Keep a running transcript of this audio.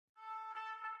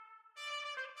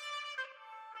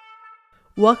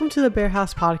Welcome to the Bear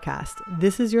House Podcast.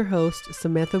 This is your host,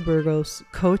 Samantha Burgos,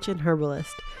 coach and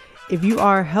herbalist. If you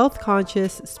are health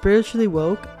conscious, spiritually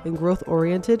woke, and growth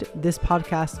oriented, this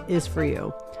podcast is for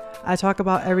you. I talk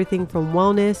about everything from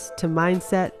wellness to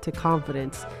mindset to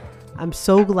confidence. I'm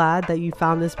so glad that you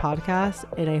found this podcast,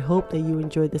 and I hope that you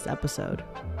enjoyed this episode.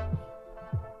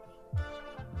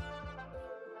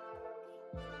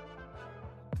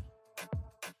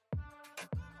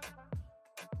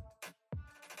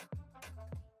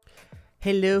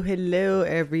 Hello,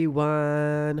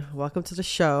 everyone. Welcome to the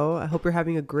show. I hope you're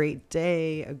having a great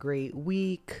day, a great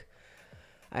week.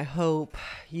 I hope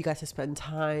you guys have spent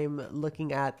time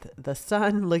looking at the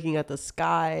sun, looking at the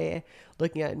sky,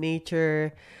 looking at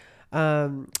nature.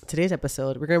 Today's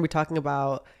episode, we're going to be talking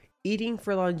about eating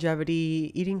for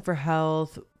longevity, eating for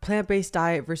health, plant-based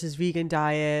diet versus vegan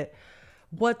diet,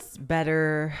 what's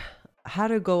better, how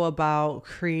to go about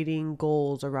creating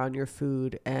goals around your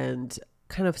food, and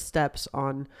kind of steps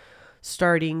on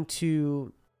starting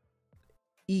to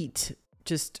eat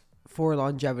just for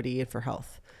longevity and for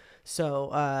health.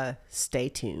 So stay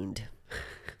tuned.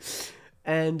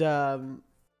 And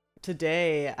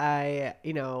today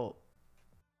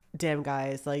damn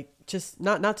guys, like, just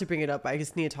not to bring it up, I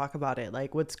just need to talk about it.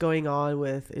 Like, what's going on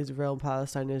with Israel and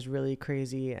Palestine is really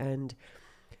crazy, and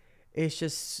it's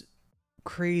just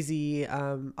crazy,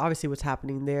 obviously what's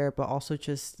happening there, but also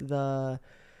just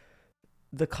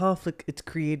the conflict it's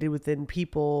created within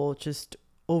people just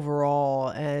overall.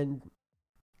 And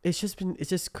it's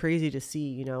just crazy to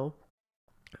see,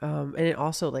 and it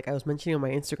also, like I was mentioning on my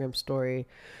Instagram story,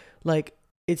 like,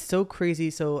 it's so crazy.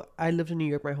 So I lived in New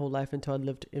York my whole life until I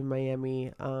lived in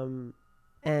Miami,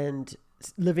 and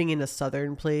living in a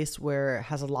southern place where it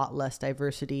has a lot less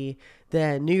diversity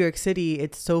than New York City,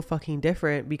 it's so fucking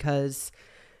different. Because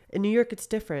in New York it's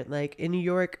different. Like, in New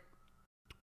York,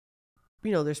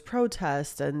 there's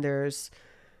protests, and there's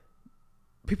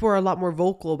people are a lot more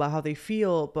vocal about how they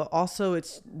feel, but also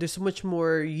there's so much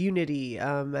more unity.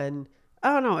 And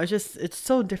I don't know, it's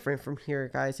so different from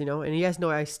here, guys, and you guys know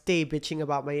I stay bitching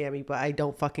about Miami, but I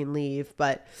don't fucking leave.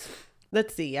 But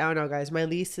let's see. I don't know, guys. My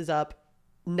lease is up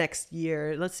next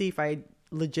year. Let's see if I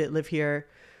legit live here.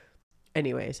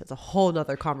 Anyways, that's a whole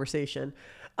nother conversation.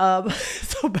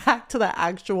 So back to the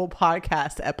actual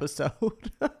podcast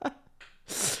episode.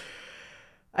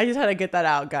 I just had to get that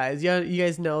out, guys. You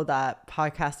guys know that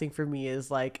podcasting for me is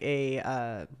like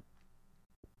it's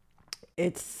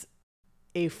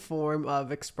a form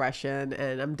of expression,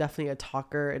 and I'm definitely a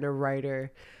talker and a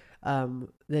writer than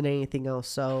anything else.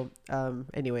 So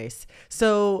anyways,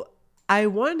 so I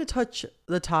wanted to touch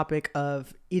the topic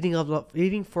of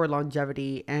eating for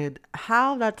longevity and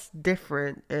how that's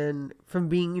different, and from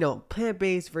being,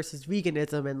 plant-based versus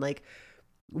veganism, and like,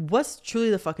 what's truly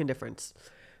the fucking difference.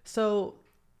 So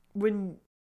when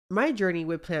my journey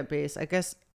with plant-based, I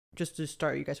guess, just to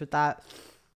start you guys with that,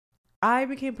 I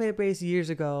became plant-based years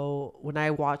ago when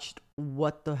I watched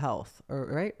What the Health, or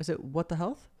right? Was it What the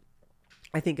Health?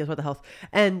 I think it's What the Health.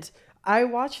 And I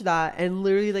watched that, and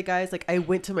literally, like, guys, like, I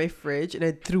went to my fridge and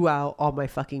I threw out all my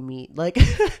fucking meat. Like,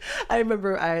 I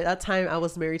remember that time I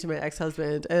was married to my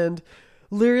ex-husband, and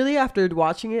literally after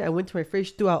watching it, I went to my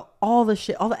fridge, threw out all the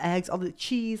shit, all the eggs, all the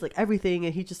cheese, like everything.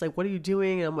 And he just like, "What are you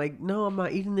doing?" And I'm like, "No, I'm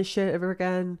not eating this shit ever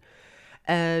again."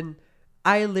 And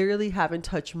I literally haven't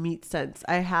touched meat since.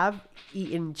 I have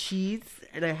eaten cheese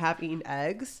and I have eaten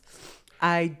eggs.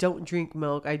 I don't drink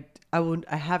milk. I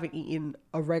haven't eaten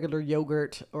a regular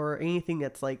yogurt or anything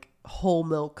that's like whole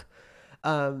milk,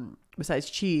 besides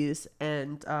cheese.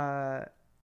 And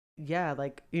yeah,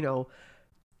 like,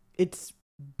 it's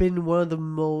been one of the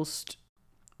most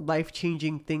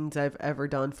life-changing things I've ever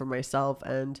done for myself.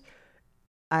 And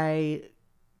I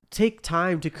take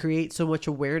time to create so much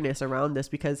awareness around this,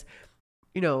 because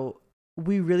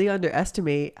we really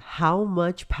underestimate how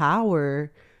much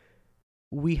power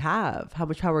we have, how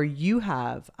much power you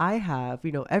have, I have,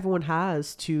 everyone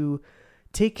has, to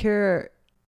take care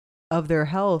of their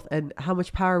health, and how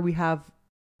much power we have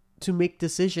to make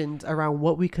decisions around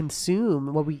what we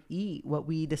consume, what we eat, what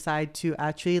we decide to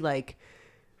actually, like,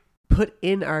 put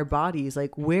in our bodies.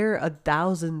 Like, we're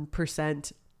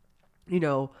 1,000%,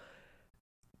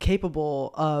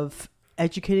 capable of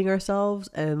educating ourselves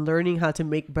and learning how to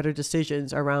make better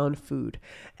decisions around food.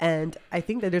 And I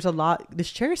think that there's a lot,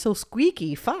 this chair is so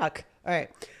squeaky, fuck. All right.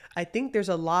 I think there's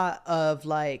a lot of,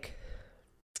 like,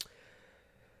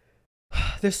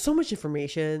 there's so much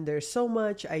information, there's so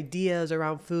much ideas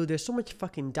around food, there's so much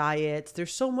fucking diets,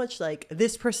 there's so much, like,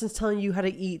 this person's telling you how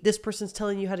to eat, this person's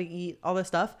telling you how to eat, all this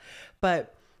stuff.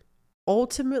 But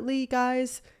ultimately,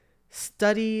 guys,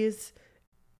 studies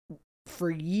for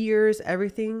years,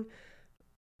 everything,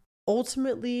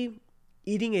 ultimately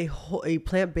eating a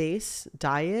plant-based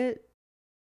diet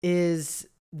is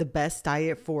the best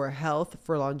diet for health,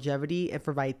 for longevity, and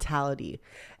for vitality.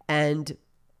 And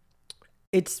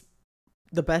it's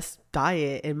the best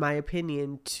diet, in my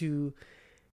opinion, to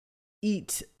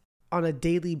eat on a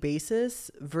daily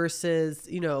basis versus,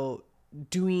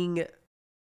 doing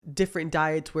different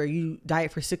diets where you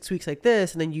diet for 6 weeks like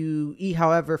this and then you eat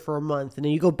however for a month and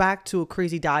then you go back to a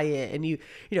crazy diet and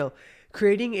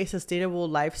creating a sustainable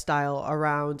lifestyle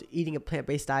around eating a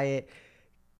plant-based diet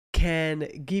can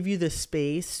give you the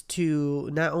space to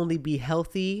not only be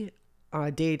healthy on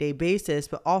a day-to-day basis,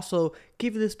 but also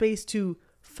give you the space to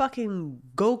fucking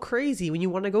go crazy when you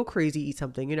want to go crazy, eat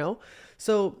something,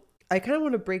 So I kind of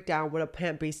want to break down what a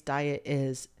plant-based diet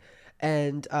is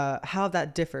and how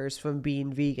that differs from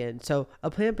being vegan. So a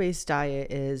plant-based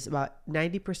diet is about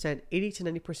 90%, 80 to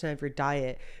 90% of your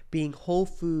diet being whole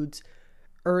foods,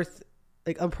 earth,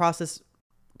 like unprocessed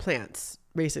plants,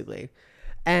 basically.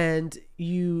 And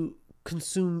you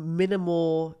consume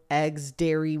minimal eggs,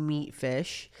 dairy, meat,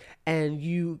 fish, and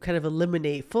you kind of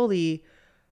eliminate fully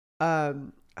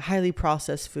highly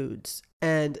processed foods.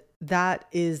 And that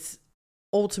is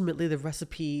ultimately the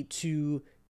recipe to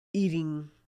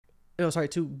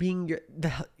to being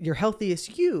your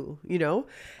healthiest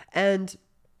and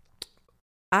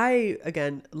I,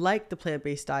 again, like the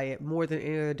plant-based diet more than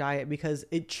any other diet because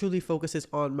it truly focuses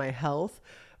on my health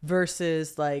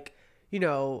versus trying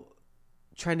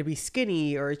to be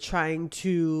skinny or trying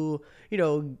to,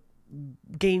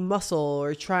 gain muscle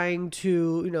or trying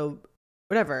to,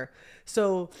 whatever.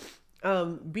 So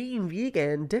being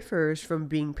vegan differs from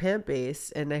being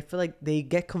plant-based, and I feel like they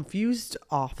get confused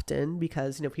often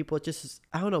because people just,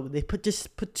 I don't know, they put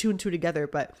two and two together.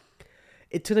 But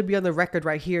it's gonna be on the record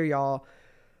right here, y'all.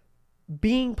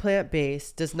 Being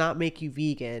plant-based does not make you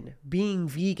vegan. Being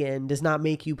vegan does not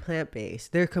make you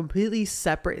plant-based. They're completely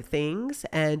separate things,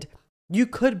 and you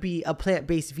could be a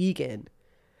plant-based vegan,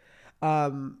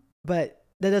 but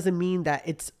that doesn't mean that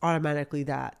it's automatically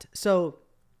that. So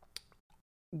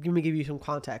let me give you some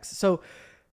context. So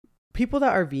people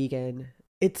that are vegan,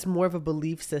 it's more of a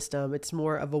belief system. It's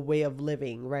more of a way of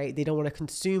living, right? They don't want to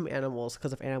consume animals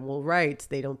because of animal rights.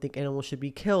 They don't think animals should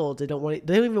be killed. They don't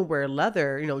even wear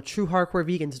leather. True hardcore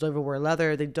vegans don't even wear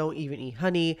leather. They don't even eat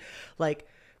honey. Like,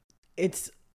 it's,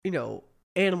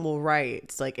 animal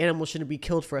rights. Like, animals shouldn't be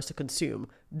killed for us to consume.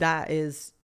 That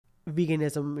is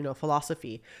veganism,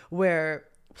 philosophy. Where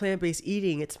plant-based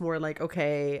eating, it's more like,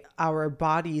 okay, our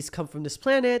bodies come from this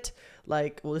planet,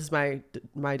 like, well, this is my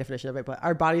definition of it, but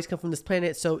our bodies come from this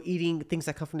planet, so eating things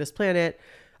that come from this planet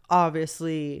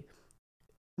obviously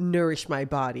nourish my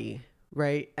body,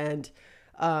 right? And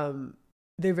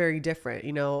they're very different.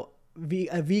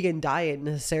 A vegan diet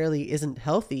necessarily isn't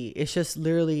healthy. It's just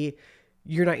literally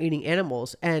you're not eating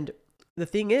animals. And the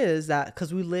thing is that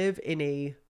because we live in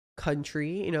a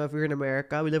country, if we're in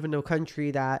America, we live in a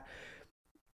country that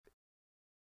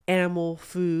animal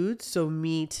foods, so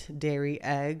meat, dairy,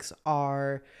 eggs,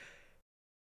 are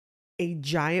a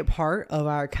giant part of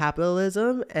our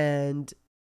capitalism, and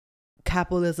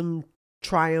capitalism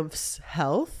triumphs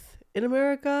health in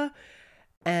America.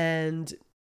 And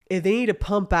if they need to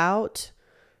pump out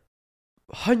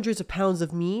hundreds of pounds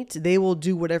of meat, they will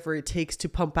do whatever it takes to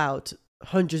pump out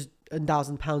hundreds and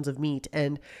thousand pounds of meat,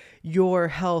 and your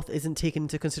health isn't taken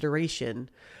into consideration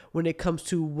when it comes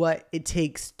to what it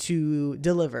takes to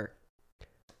deliver.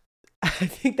 I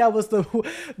think that was the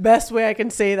best way I can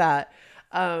say that.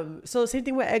 So same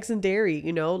thing with eggs and dairy,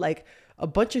 like a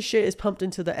bunch of shit is pumped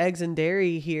into the eggs and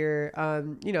dairy here.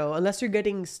 Unless you're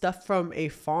getting stuff from a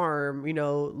farm,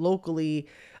 locally,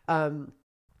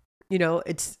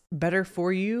 it's better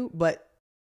for you, but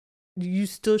you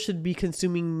still should be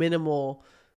consuming minimal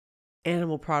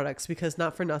animal products because,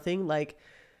 not for nothing, like,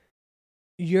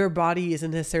 your body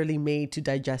isn't necessarily made to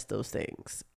digest those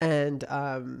things. And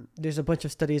there's a bunch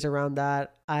of studies around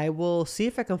that. I will see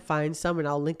if I can find some and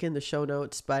I'll link in the show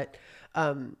notes, but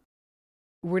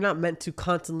we're not meant to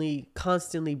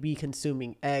constantly be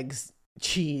consuming eggs,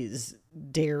 cheese,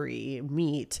 dairy,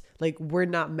 meat. Like, we're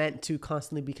not meant to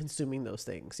constantly be consuming those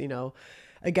things,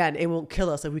 Again, it won't kill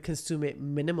us if we consume it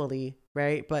minimally,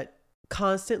 right? But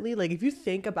constantly, like, if you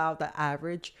think about the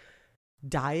average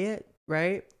diet,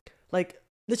 right? Like,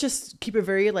 let's just keep it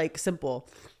very, like, simple.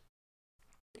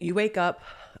 You wake up,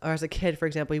 or as a kid, for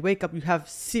example, you wake up, you have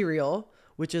cereal,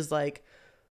 which is like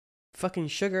fucking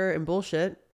sugar and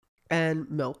bullshit, and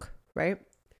milk, right?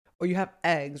 Or you have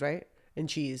eggs, right? And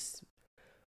cheese,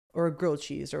 or grilled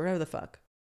cheese, or whatever the fuck.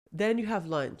 Then you have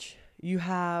lunch. You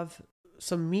have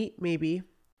some meat, maybe,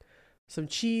 some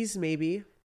cheese, maybe.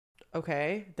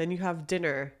 Okay. Then you have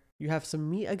dinner. You have some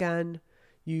meat again.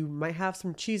 You might have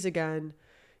some cheese again.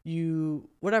 You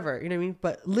whatever, you know what I mean?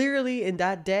 But literally in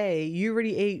that day, you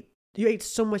ate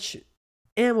so much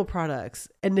animal products.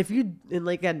 And if you and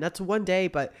like again, that's one day,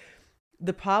 but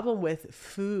the problem with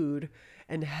food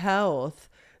and health,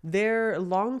 they're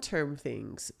long-term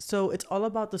things. So it's all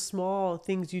about the small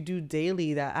things you do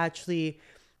daily that actually,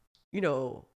 you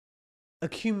know,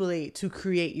 accumulate to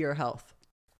create your health.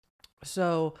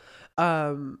 So,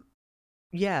 um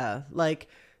yeah, like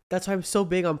that's why I'm so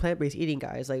big on plant-based eating,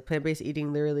 guys. Like plant-based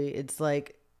eating literally it's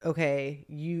like okay,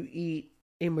 you eat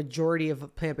a majority of a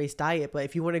plant-based diet, but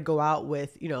if you want to go out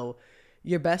with,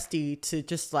 your bestie to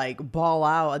just like ball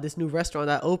out at this new restaurant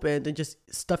that opened and just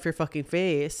stuff your fucking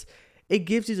face, it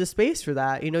gives you the space for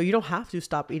that. You don't have to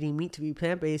stop eating meat to be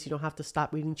plant-based. You don't have to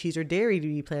stop eating cheese or dairy to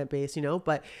be plant-based,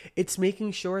 but it's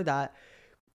making sure that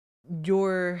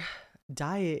your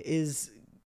diet is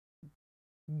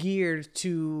geared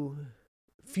to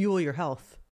fuel your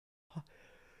health.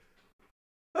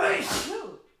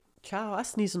 Child, I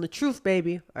sneeze on the truth,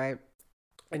 baby. All right.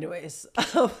 Anyways,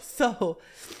 so,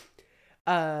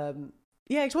 yeah,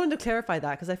 I just wanted to clarify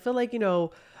that because I feel like, there's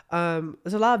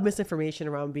a lot of misinformation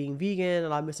around being vegan, a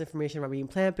lot of misinformation around being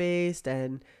plant-based,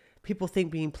 and people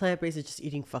think being plant-based is just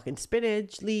eating fucking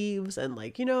spinach leaves and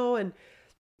like, and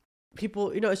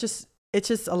people, it's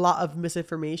just a lot of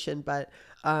misinformation. But,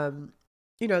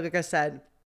 like I said,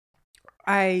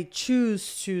 I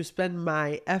choose to spend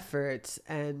my efforts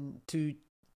and to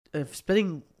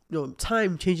spending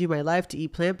time changing my life to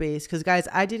eat plant-based because guys,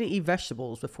 I didn't eat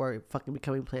vegetables before fucking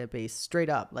becoming plant-based. Straight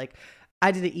up, like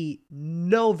I didn't eat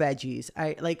no veggies.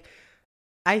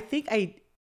 I think I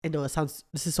know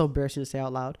this is so embarrassing to say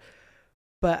out loud,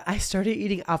 but I started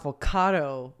eating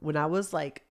avocado when I was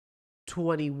like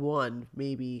 21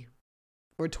 maybe,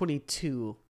 or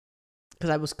 22, because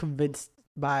I was convinced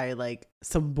by like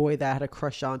some boy that I had a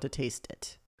crush on to taste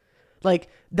it. Like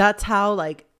that's how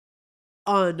like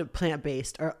un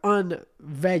plant-based or un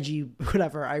veggie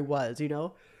whatever I was,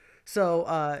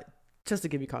 so just to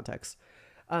give you context.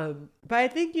 But I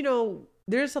think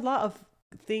there's a lot of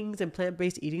things in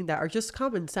plant-based eating that are just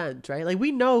common sense, right? Like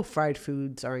we know fried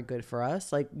foods aren't good for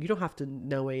us. Like you don't have to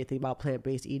know anything about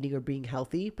plant-based eating or being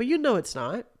healthy, but it's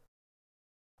not.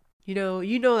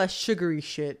 That sugary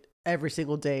shit every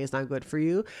single day is not good for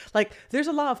you. Like there's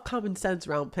a lot of common sense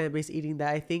around plant-based eating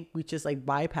that I think we just like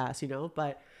bypass,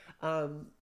 but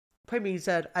point being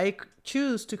said, I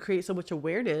choose to create so much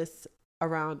awareness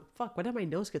around fuck, why did my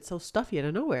nose get so stuffy out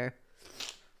of nowhere?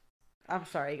 I'm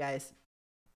sorry, guys.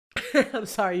 I'm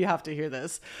sorry you have to hear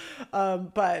this.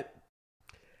 But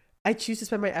I choose to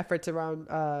spend my efforts around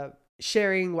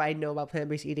sharing what I know about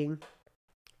plant-based eating,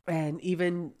 and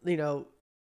even,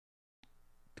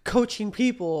 coaching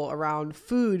people around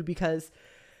food, because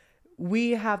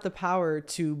we have the power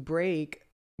to break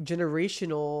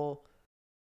generational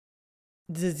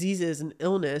diseases and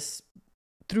illness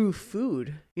through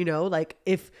food. Like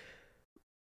if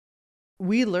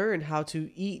we learn how to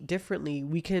eat differently,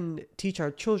 we can teach our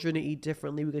children to eat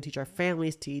differently, we can teach our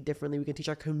families to eat differently, we can teach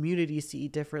our communities to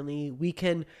eat differently, we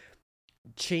can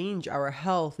change our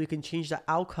health, we can change the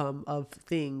outcome of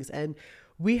things, and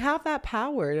we have that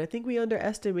power. And I think we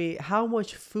underestimate how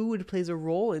much food plays a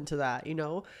role into that.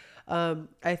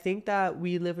 I think that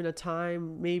we live in a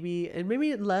time, maybe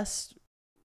less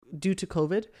due to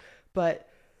COVID, but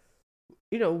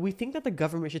we think that the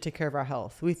government should take care of our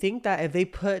health. We think that if they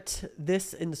put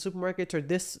this in the supermarkets or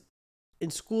this in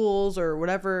schools or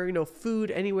whatever, food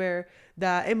anywhere,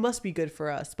 that it must be good for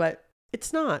us. But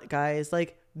it's not, guys.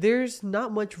 Like there's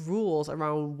not much rules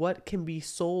around what can be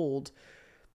sold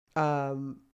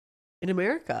in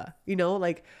America.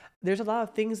 Like there's a lot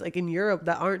of things like in Europe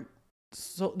that aren't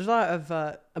so, there's a lot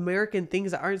of American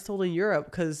things that aren't sold in Europe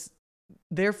because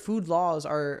their food laws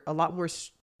are a lot more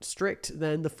strict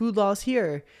than the food laws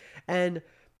here. And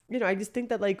I just think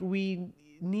that like we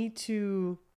need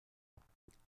to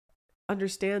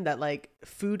understand that like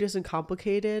food isn't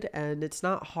complicated, and it's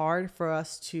not hard for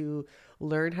us to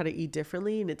learn how to eat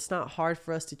differently, and it's not hard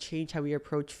for us to change how we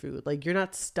approach food. Like you're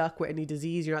not stuck with any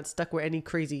disease, you're not stuck with any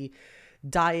crazy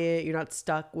diet, you're not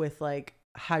stuck with like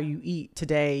how you eat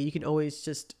today. You can always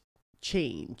just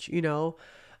change,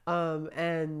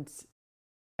 and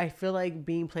I feel like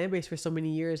being plant-based for so many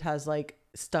years has like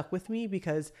stuck with me,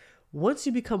 because once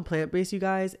you become plant-based, you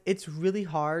guys, it's really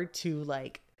hard to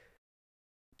like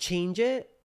change it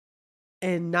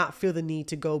and not feel the need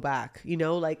to go back.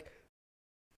 Like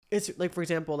it's like, for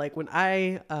example, like when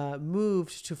I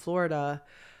moved to Florida,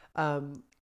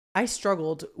 I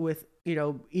struggled with,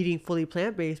 eating fully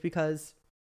plant-based because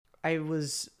I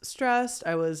was stressed,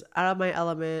 I was out of my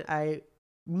element, I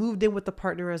moved in with the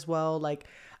partner as well. Like,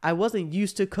 I wasn't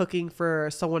used to cooking for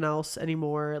someone else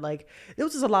anymore. Like, it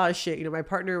was just a lot of shit. You know, my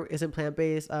partner isn't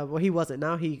plant-based. Well, he wasn't.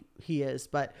 Now he is,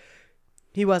 but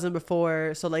he wasn't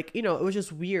before. So like, you know, it was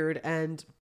just weird. And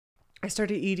I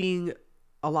started eating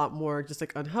a lot more just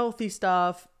like unhealthy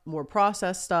stuff, more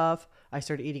processed stuff. I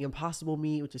started eating impossible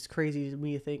meat, which is crazy to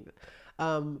me to think,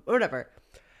 or whatever.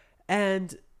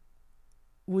 And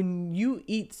when you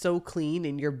eat so clean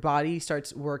and your body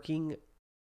starts working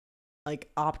like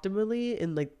optimally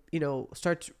and like, you know,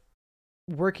 starts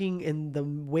working in the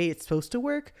way it's supposed to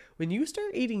work, when you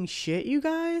start eating shit, you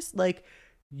guys, like,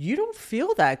 you don't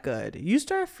feel that good. You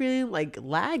start feeling like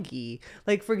laggy.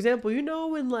 Like, for example, you know,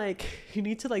 when like you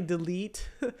need to like delete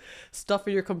stuff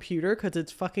on your computer because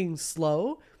it's fucking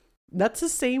slow. That's the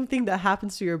same thing that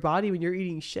happens to your body when you're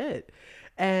eating shit.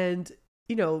 And,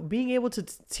 you know, being able to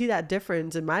see that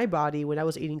difference in my body when I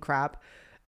was eating crap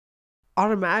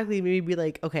automatically made me be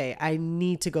like, okay, I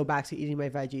need to go back to eating my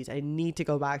veggies. I need to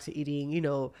go back to eating, you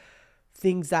know,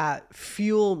 things that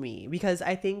fuel me. Because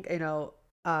I think, you know,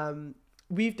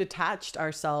 we've detached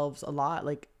ourselves a lot,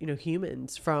 like, you know,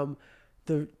 humans, from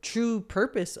the true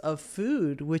purpose of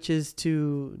food, which is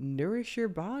to nourish your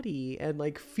body and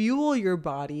like fuel your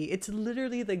body. It's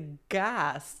literally the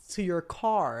gas to your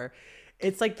car.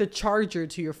 It's like the charger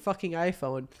to your fucking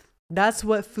iPhone. That's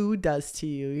what food does to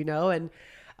you, you know? And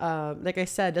like I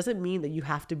said, doesn't mean that you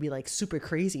have to be like super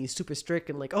crazy, super strict,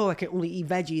 and like, oh, I can only eat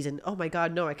veggies, and oh my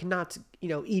God, no, I cannot, you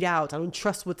know, eat out. I don't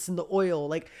trust what's in the oil.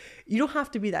 Like, you don't have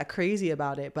to be that crazy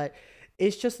about it, but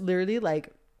it's just literally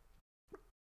like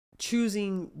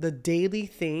choosing the daily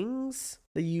things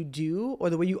that you do or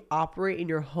the way you operate in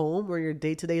your home or your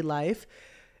day-to-day life,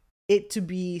 it to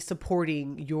be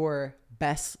supporting your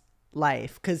best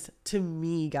life. Because to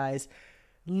me, guys,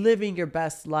 living your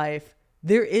best life,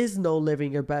 there is no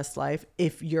living your best life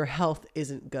if your health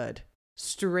isn't good.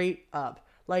 Straight up.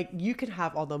 Like, you can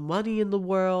have all the money in the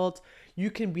world, you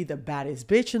can be the baddest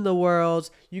bitch in the world,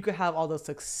 you could have all the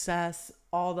success,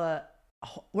 all the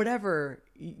whatever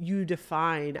you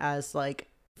define as like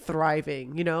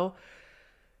thriving, you know?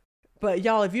 But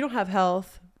y'all, if you don't have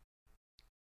health,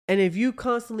 and if you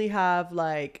constantly have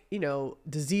like, you know,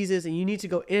 diseases and you need to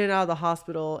go in and out of the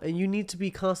hospital and you need to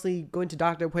be constantly going to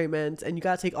doctor appointments and you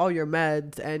got to take all your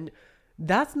meds, and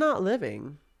that's not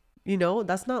living, you know,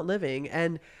 that's not living.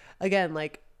 And again,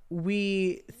 like,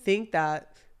 we think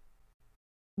that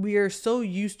we are so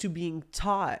used to being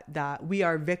taught that we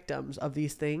are victims of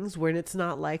these things when it's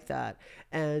not like that.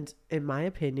 And in my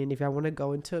opinion, if I want to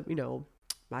go into, you know,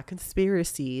 my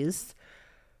conspiracies,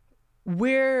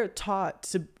 we're taught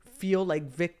to feel like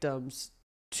victims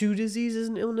to diseases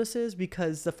and illnesses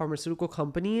because the pharmaceutical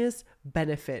companies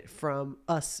benefit from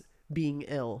us being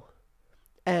ill.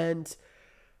 And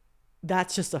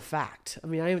that's just a fact. I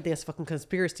mean, I don't even think it's a fucking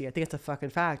conspiracy. I think it's a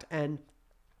fucking fact. And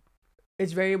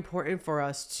it's very important for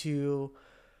us to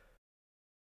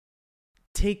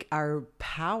take our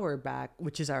power back,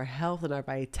 which is our health and our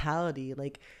vitality.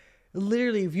 Like,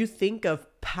 literally, if you think of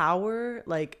power,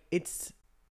 like, it's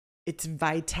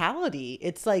vitality,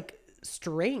 it's like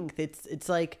strength, it's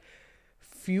like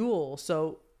fuel.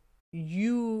 So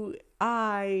you,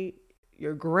 I,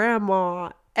 your grandma,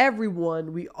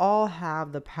 everyone, we all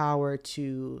have the power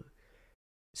to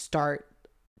start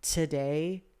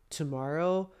today,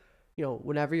 tomorrow, you know,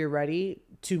 whenever you're ready,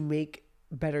 to make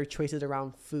better choices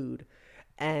around food.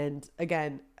 And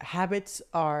again, habits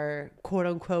are quote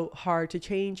unquote hard to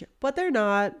change, but they're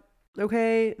not.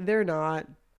 Okay, they're not.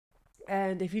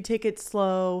 And if you take it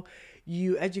slow,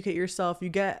 you educate yourself, you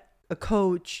get a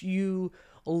coach, you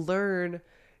learn,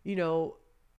 you know,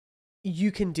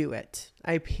 you can do it.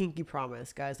 I pinky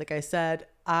promise, guys. Like I said,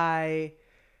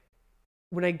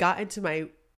 when I got into my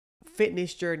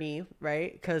fitness journey,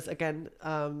 right? Because again,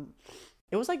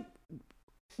 it was like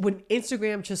when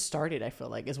Instagram just started, I feel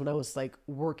like, is when I was like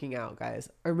working out, guys.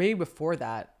 Or maybe before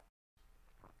that.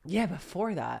 Yeah,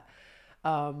 before that.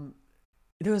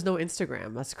 There was no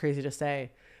Instagram. That's crazy to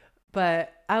say.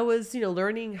 But I was, you know,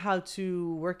 learning how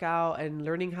to work out and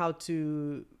learning how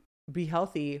to be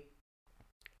healthy,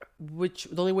 which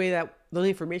the only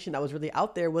information that was really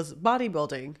out there was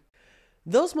bodybuilding.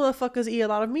 Those motherfuckers eat a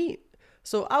lot of meat.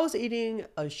 So I was eating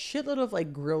a shitload of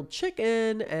like grilled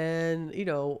chicken and, you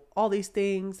know, all these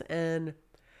things. And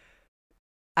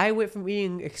I went from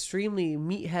eating extremely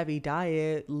meat heavy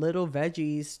diet, little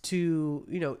veggies, to,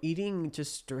 you know, eating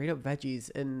just straight up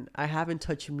veggies. And I haven't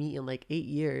touched meat in like 8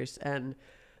 years. And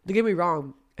don't get me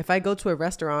wrong, if I go to a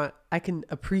restaurant, I can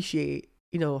appreciate,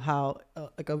 you know, how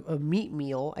like a meat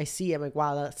meal, I see, I'm like,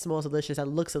 wow, that smells delicious, that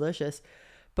looks delicious.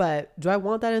 But do I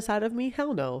want that inside of me?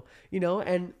 Hell no, you know?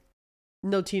 And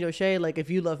no tea, no shade. Like, if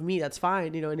you love meat, that's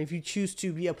fine, you know, and if you choose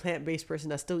to be a plant-based person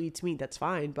that still eats meat, that's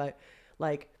fine. But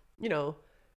like, you know,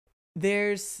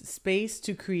 there's space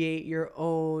to create your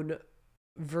own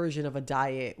version of a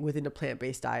diet within a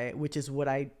plant-based diet, which is what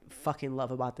I fucking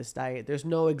love about this diet. There's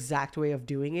no exact way of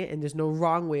doing it and there's no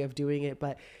wrong way of doing it,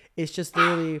 but it's just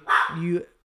literally you.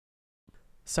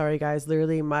 Sorry guys,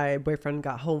 literally my boyfriend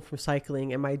got home from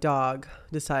cycling and my dog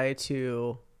decided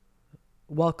to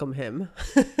welcome him.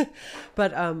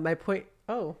 But my point,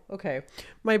 oh, okay.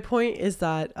 My point is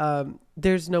that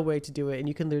there's no way to do it and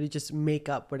you can literally just make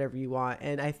up whatever you want.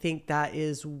 And I think that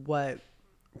is what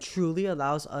truly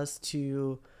allows us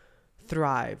to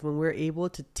thrive, when we're able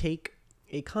to take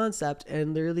a concept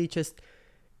and literally just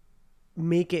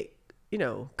make it, you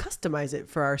know, customize it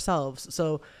for ourselves.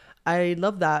 So I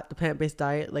love that the plant-based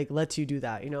diet like lets you do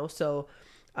that, you know. So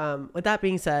with that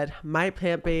being said, my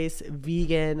plant-based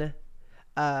vegan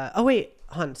oh wait,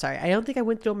 hon, sorry, I don't think I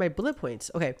went through my bullet points.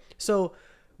 Okay, so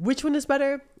which one is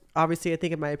better? Obviously, I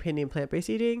think in my opinion, plant-based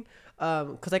eating.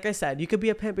 Because like I said, you could be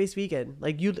a plant-based vegan.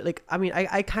 Like you, like I mean,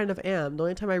 I kind of am. The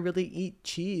only time I really eat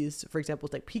cheese, for example,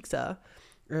 is like pizza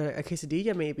or a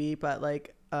quesadilla maybe, but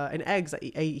like and eggs I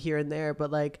eat here and there.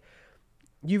 But like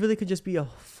you really could just be a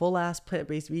full-ass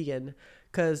plant-based vegan.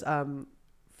 Because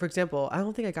for example, I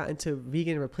don't think I got into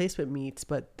vegan replacement meats,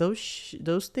 but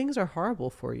those things are horrible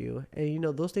for you, and you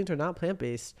know those things are not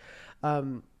plant-based.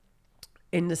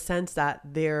 In the sense that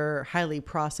they're highly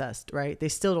processed, right? They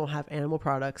still don't have animal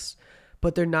products,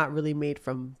 but they're not really made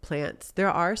from plants. There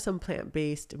are some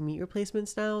plant-based meat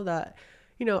replacements now that,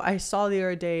 you know, I saw the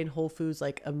other day in Whole Foods,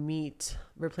 like a meat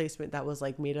replacement that was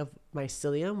like made of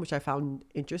mycelium, which I found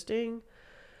interesting.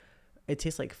 It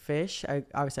tastes like fish.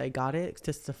 I got it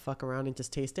just to fuck around and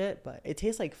just taste it, but it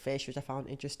tastes like fish, which I found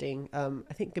interesting.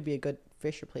 I think it could be a good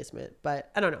fish replacement,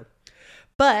 but I don't know.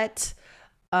 But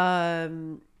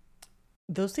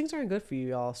those things aren't good for you,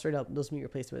 y'all. Straight up, those meat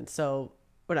replacements. So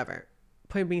whatever.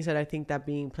 Point being said, I think that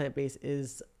being plant-based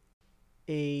is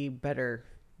a better,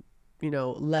 you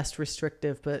know, less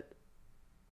restrictive, but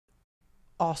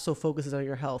also focuses on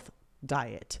your health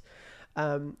diet.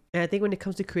 And I think when it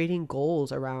comes to creating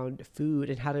goals around food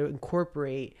and how to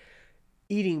incorporate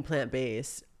eating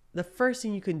plant-based, the first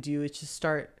thing you can do is just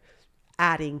start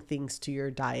adding things to your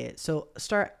diet. So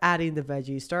start adding the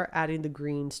veggies, start adding the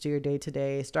greens to your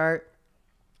day-to-day. Start,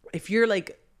 if you're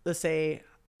like, let's say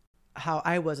how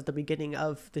I was at the beginning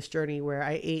of this journey where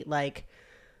I ate like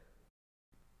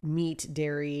meat,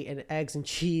 dairy, and eggs and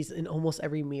cheese in almost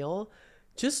every meal,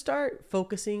 just start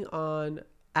focusing on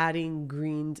adding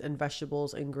greens and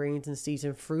vegetables and grains and seeds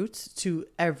and fruits to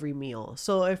every meal.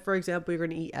 So if, for example, you're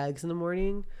going to eat eggs in the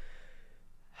morning,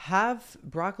 have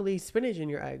broccoli, spinach in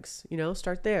your eggs, you know,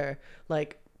 start there.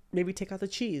 Like maybe take out the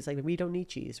cheese. Like maybe you don't need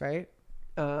cheese, right?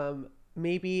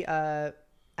 Maybe add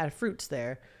fruits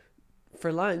there.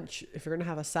 For lunch, if you're going to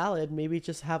have a salad, maybe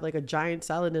just have like a giant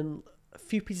salad and a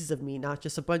few pieces of meat, not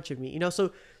just a bunch of meat, you know?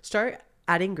 So start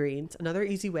adding greens. Another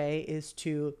easy way is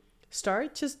to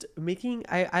start just making,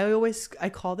 I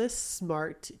call this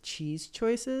smart cheese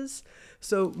choices.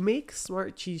 So make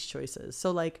smart cheese choices.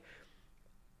 So like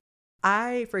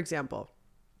for example,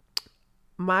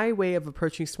 my way of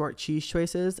approaching smart cheese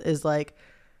choices is like,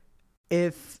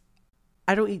 if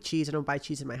I don't eat cheese, I don't buy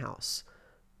cheese in my house,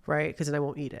 right? Because then I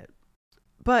won't eat it.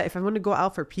 But if I'm going to go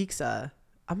out for pizza,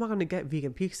 I'm not going to get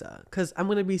vegan pizza because I'm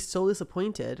going to be so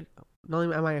disappointed. Not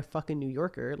only am I a fucking New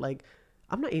Yorker, like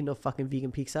I'm not eating no fucking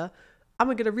vegan pizza. I'm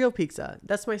gonna get a real pizza.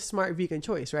 That's my smart vegan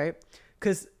choice, right?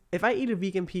 Because if I eat a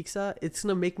vegan pizza, it's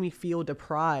gonna make me feel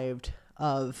deprived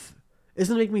of, it's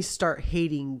gonna make me start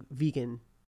hating vegan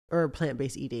or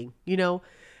plant-based eating. You know,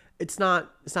 it's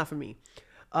not for me.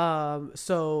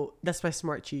 So that's my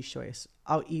smart cheese choice.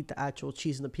 I'll eat the actual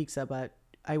cheese in the pizza, but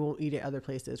I won't eat it other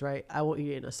places, right? I won't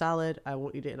eat it in a salad. I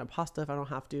won't eat it in a pasta if I don't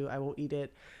have to. I won't eat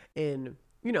it in,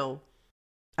 you know,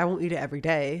 I won't eat it every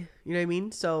day. You know what I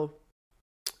mean? So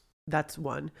that's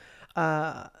one.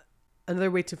 Another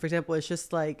way to, for example, is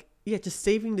just like, yeah, just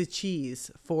saving the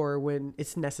cheese for when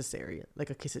it's necessary, like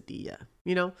a quesadilla,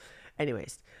 you know?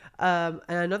 Anyways, and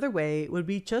another way would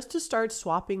be just to start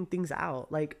swapping things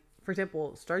out. Like, for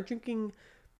example, start drinking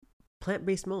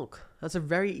plant-based milk. That's a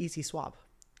very easy swap.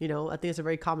 You know, I think it's a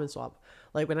very common swap.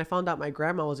 Like when I found out my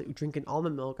grandma was drinking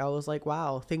almond milk, I was like,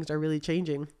 wow, things are really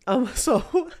changing.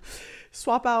 So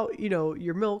swap out, you know,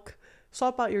 your milk,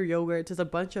 swap out your yogurts. There's a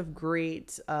bunch of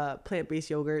great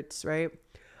plant-based yogurts, right?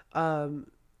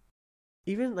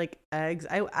 Even like eggs.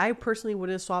 I personally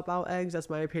wouldn't swap out eggs,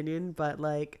 that's my opinion, but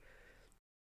like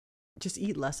just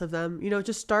eat less of them. You know,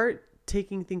 just start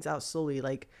taking things out slowly.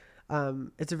 Like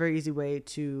it's a very easy way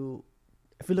to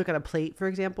if we look at a plate, for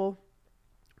example,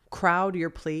 crowd your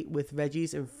plate with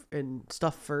veggies and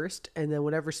stuff first, and then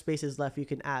whatever space is left, you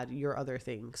can add your other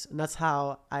things. And that's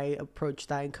how I approach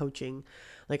that in coaching.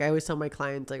 Like I always tell my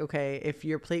clients, like, okay, if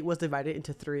your plate was divided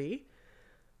into 3,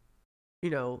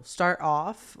 start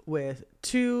off with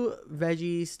 2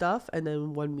 veggie stuff and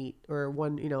then 1 meat or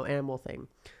 1, animal thing.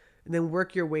 And then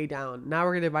work your way down. Now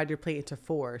we're going to divide your plate into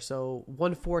 4. So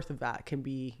 1/4 of that can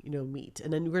be, meat.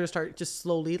 And then you're going to start just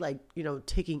slowly, like,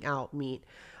 taking out meat.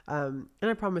 And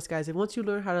I promise, guys, and once you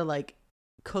learn how to like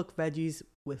cook veggies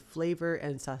with flavor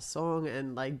and sazon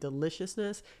and like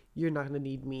deliciousness, you're not going to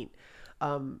need meat.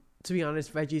 To be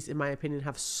honest, veggies, in my opinion,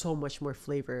 have so much more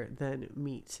flavor than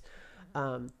meat.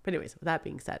 But anyways, with that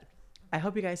being said, I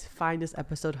hope you guys find this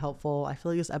episode helpful. I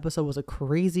feel like this episode was a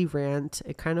crazy rant.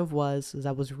 It kind of was, as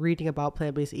I was reading about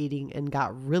plant-based eating and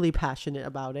got really passionate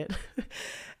about it.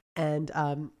 And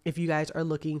if you guys are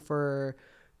looking for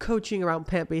coaching around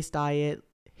plant-based diet,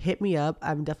 hit me up.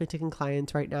 I'm definitely taking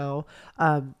clients right now.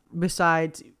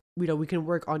 Besides, we can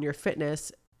work on your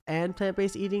fitness and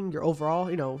plant-based eating, your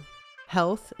overall,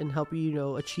 health, and help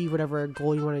you, achieve whatever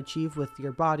goal you want to achieve with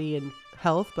your body and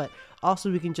health. But also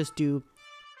we can just do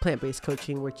plant-based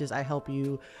coaching, which is I help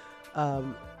you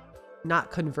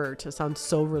not convert. It sounds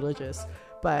so religious,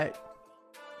 but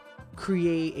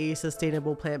create a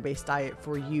sustainable plant-based diet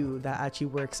for you that actually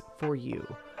works for you.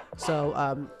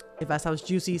 So if that sounds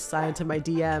juicy, slide into my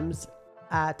DMs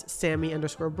at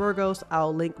Sammy_Burgos.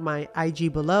 I'll link my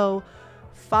IG below.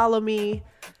 Follow me.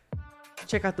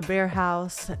 Check out the Bear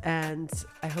House. And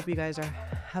I hope you guys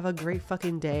have a great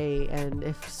fucking day. And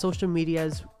if social media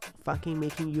is fucking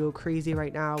making you crazy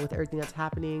right now with everything that's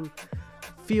happening,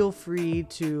 feel free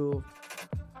to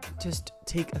just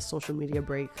take a social media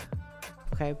break.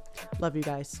 Okay? Love you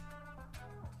guys.